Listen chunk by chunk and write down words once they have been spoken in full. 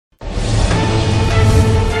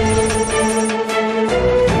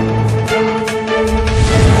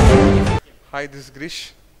Hi, this is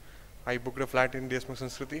Girish. I booked a flat in DSM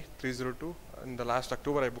SANSKRUTHI 302. In the last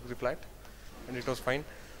October, I booked the flat, and it was fine.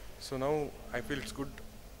 So now I feel it's good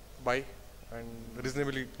buy and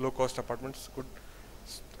reasonably low cost apartments. Good,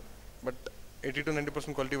 but 80 to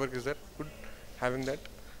 90% quality work is there. Good having that,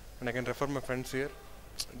 and I can refer my friends here.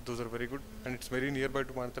 Those are very good, and it's very nearby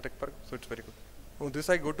to Manatha Tech Park, so it's very good. Oh,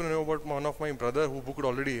 this I got to know about one of my brother who booked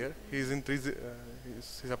already here. He is in his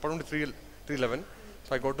apartment is 311,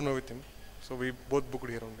 so I got to know with him. So we both booked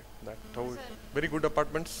here only. That how very good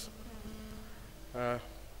apartments.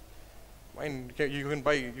 Fine, you can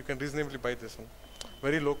buy. You can reasonably buy this one.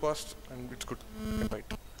 Very low cost and it's good. You can buy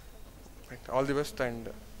it. Right. All the best and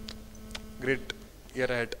great year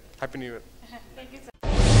ahead. Happy New Year. Thank you, sir.